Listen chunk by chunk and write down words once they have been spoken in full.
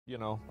You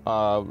know,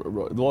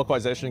 the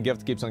localization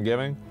gift keeps on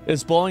giving.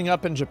 It's blowing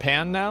up in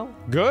Japan now?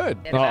 Good.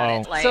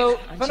 Uh-oh. So,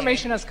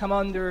 Funimation has come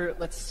under,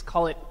 let's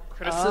call it,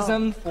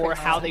 criticism for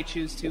how they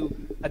choose to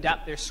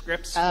adapt their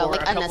scripts for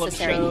like a couple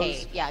unnecessary of shows.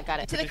 hate. Yeah, got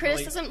it. To the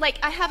criticism, like,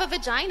 I have a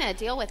vagina,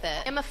 deal with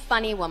it. I'm a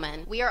funny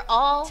woman. We are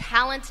all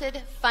talented,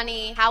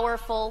 funny,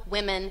 powerful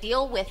women.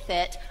 Deal with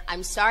it.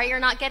 I'm sorry you're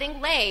not getting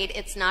laid.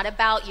 It's not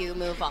about you.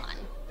 Move on.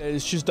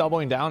 She's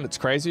doubling down. It's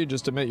crazy.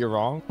 Just admit you're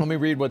wrong. Let me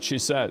read what she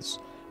says.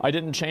 I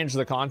didn't change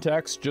the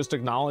context. Just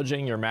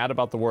acknowledging you're mad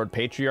about the word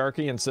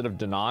patriarchy instead of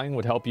denying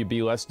would help you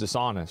be less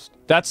dishonest.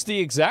 That's the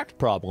exact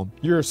problem.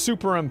 You're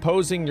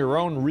superimposing your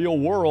own real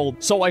world.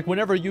 So like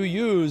whenever you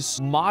use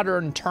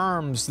modern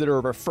terms that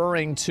are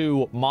referring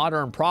to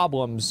modern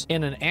problems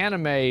in an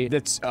anime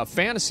that's a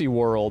fantasy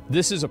world,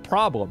 this is a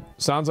problem.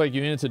 Sounds like you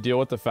need to deal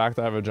with the fact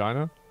that I have a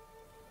vagina?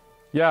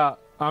 Yeah.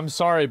 I'm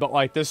sorry, but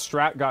like this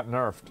strat got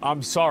nerfed.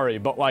 I'm sorry,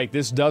 but like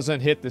this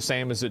doesn't hit the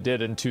same as it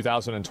did in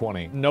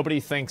 2020.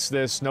 Nobody thinks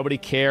this, nobody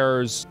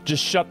cares.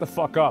 Just shut the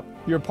fuck up.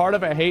 You're part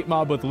of a hate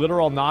mob with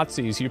literal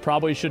Nazis. You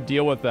probably should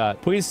deal with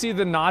that. Please see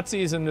the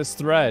Nazis in this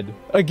thread.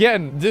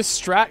 Again, this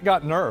strat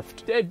got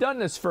nerfed. They've done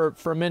this for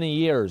many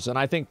years, and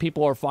I think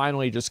people are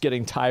finally just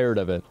getting tired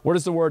of it. What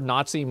does the word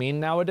Nazi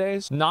mean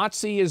nowadays?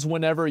 Nazi is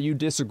whenever you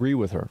disagree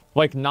with her.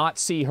 Like not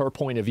see her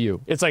point of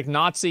view. It's like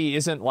Nazi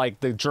isn't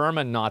like the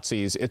German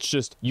Nazis. It's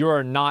just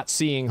you're not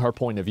seeing her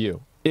point of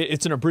view.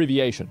 It's an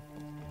abbreviation.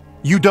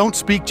 You don't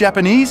speak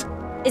Japanese?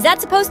 Is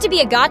that supposed to be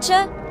a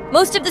gotcha?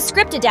 Most of the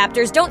script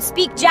adapters don't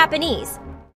speak Japanese.